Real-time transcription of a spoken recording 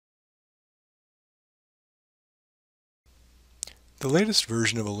The latest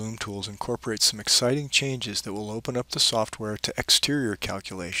version of ElumTools incorporates some exciting changes that will open up the software to exterior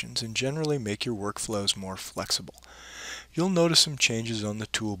calculations and generally make your workflows more flexible. You'll notice some changes on the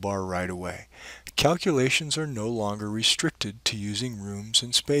toolbar right away. Calculations are no longer restricted to using rooms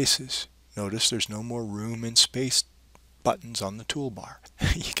and spaces. Notice there's no more room and space buttons on the toolbar.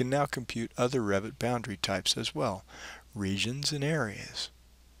 You can now compute other Revit boundary types as well, regions and areas.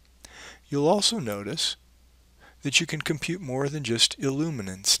 You'll also notice that you can compute more than just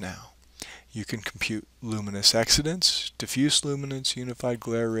illuminance now. You can compute luminous excidence, diffuse luminance, unified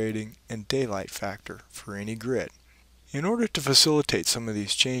glare rating, and daylight factor for any grid. In order to facilitate some of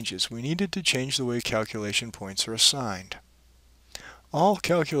these changes, we needed to change the way calculation points are assigned. All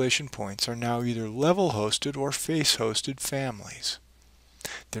calculation points are now either level-hosted or face-hosted families.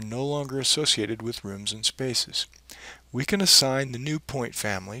 They're no longer associated with rooms and spaces. We can assign the new point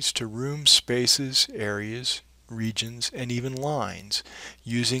families to rooms, spaces, areas, regions, and even lines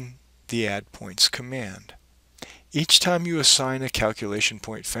using the Add Points command. Each time you assign a calculation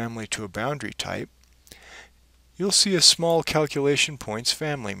point family to a boundary type, you'll see a small calculation points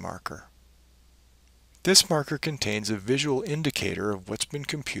family marker. This marker contains a visual indicator of what's been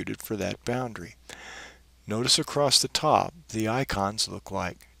computed for that boundary. Notice across the top the icons look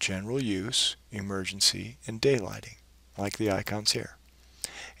like general use, emergency, and daylighting, like the icons here.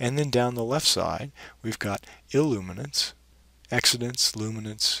 And then down the left side, we've got illuminance, excidence,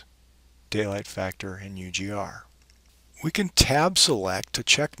 luminance, daylight factor, and UGR. We can tab select a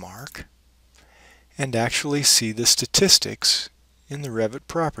check mark and actually see the statistics in the Revit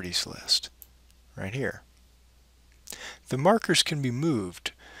properties list, right here. The markers can be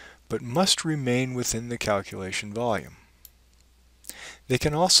moved, but must remain within the calculation volume. They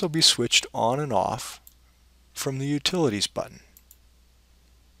can also be switched on and off from the Utilities button.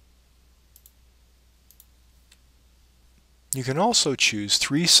 You can also choose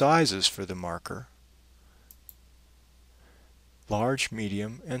 3 sizes for the marker: large,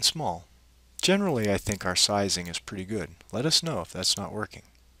 medium, and small. Generally, I think our sizing is pretty good. Let us know if that's not working.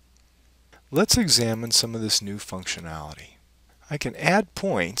 Let's examine some of this new functionality. I can add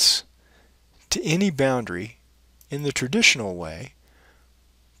points to any boundary in the traditional way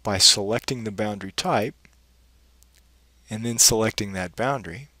by selecting the boundary type and then selecting that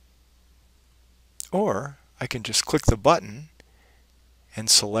boundary, or I can just click the button and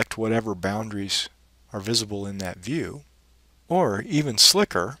select whatever boundaries are visible in that view. Or even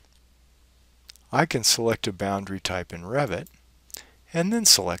slicker, I can select a boundary type in Revit and then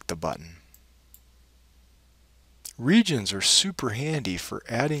select the button. Regions are super handy for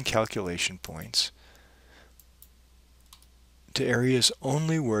adding calculation points to areas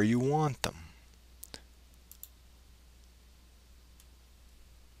only where you want them.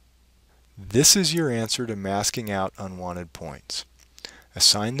 This is your answer to masking out unwanted points.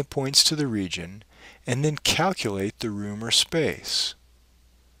 Assign the points to the region and then calculate the room or space.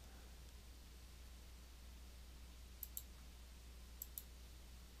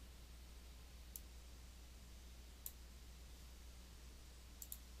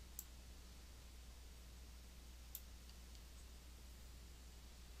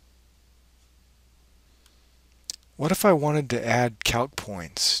 What if I wanted to add calc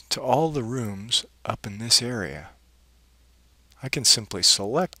points to all the rooms up in this area? I can simply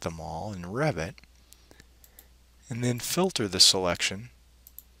select them all in Revit and then filter the selection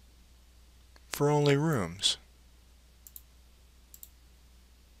for only rooms.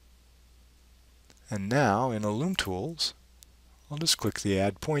 And now in ElumTools, I'll just click the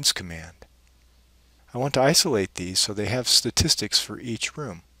Add Points command. I want to isolate these so they have statistics for each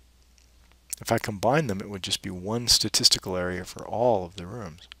room. If I combine them, it would just be one statistical area for all of the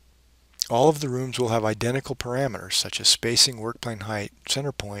rooms. All of the rooms will have identical parameters such as spacing, workplane height,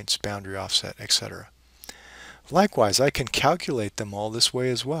 center points, boundary offset, etc. Likewise, I can calculate them all this way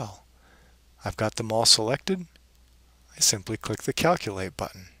as well. I've got them all selected. I simply click the Calculate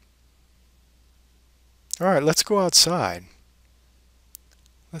button. Alright, let's go outside.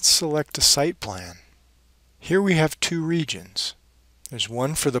 Let's select a site plan. Here we have 2 regions. There's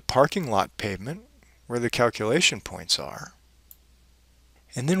one for the parking lot pavement, where the calculation points are.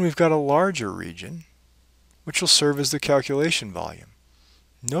 And then we've got a larger region, which will serve as the calculation volume.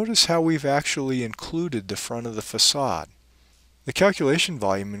 Notice how we've actually included the front of the facade. The calculation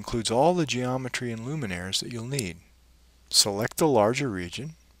volume includes all the geometry and luminaires that you'll need. Select the larger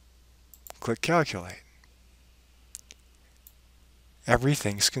region, click Calculate.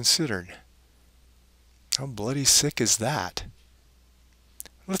 Everything's considered. How bloody sick is that?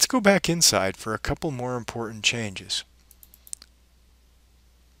 Let's go back inside for a couple more important changes.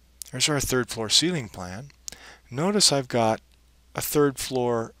 There's our 3rd floor ceiling plan. Notice I've got a third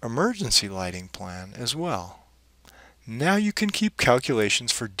floor emergency lighting plan as well. Now you can keep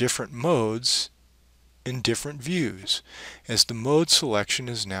calculations for different modes in different views, as the mode selection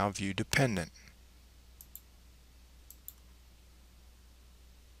is now view dependent.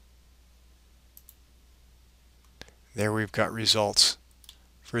 There we've got results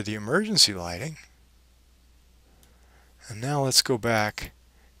for the emergency lighting. And now let's go back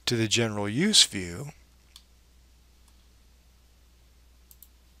to the general use view.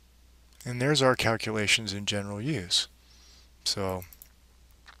 And there's our calculations in general use. So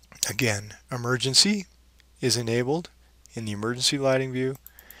again, emergency is enabled in the emergency lighting view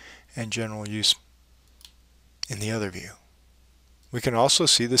and general use in the other view. We can also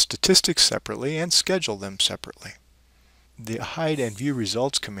see the statistics separately and schedule them separately. The hide and view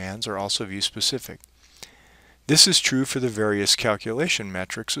results commands are also view specific. This is true for the various calculation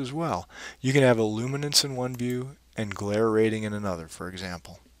metrics as well. You can have illuminance in one view and glare rating in another, for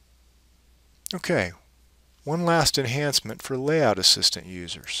example. Okay, one last enhancement for Layout Assistant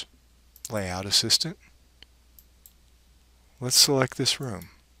users. Layout Assistant. Let's select this room.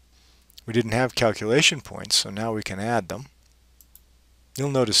 We didn't have calculation points, so now we can add them.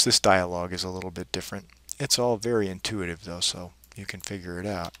 You'll notice this dialog is a little bit different. It's all very intuitive though, so you can figure it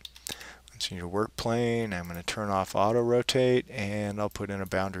out. Let's need a work plane. I'm going to turn off auto rotate, and I'll put in a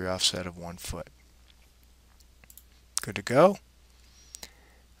boundary offset of 1 foot. Good to go.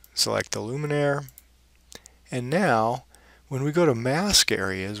 Select the luminaire. And now, when we go to mask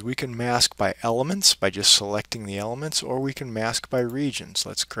areas, we can mask by elements, by just selecting the elements, or we can mask by regions.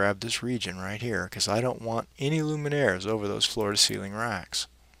 Let's grab this region right here, because I don't want any luminaires over those floor-to-ceiling racks.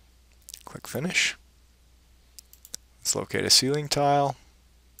 Click Finish. Let's locate a ceiling tile.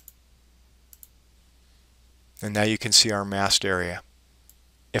 And now you can see our masked area.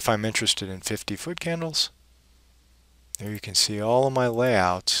 If I'm interested in 50-foot candles, there you can see all of my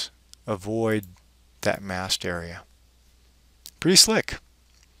layouts avoid that masked area. Pretty slick.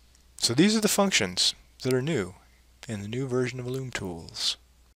 So these are the functions that are new in the new version of ElumTools.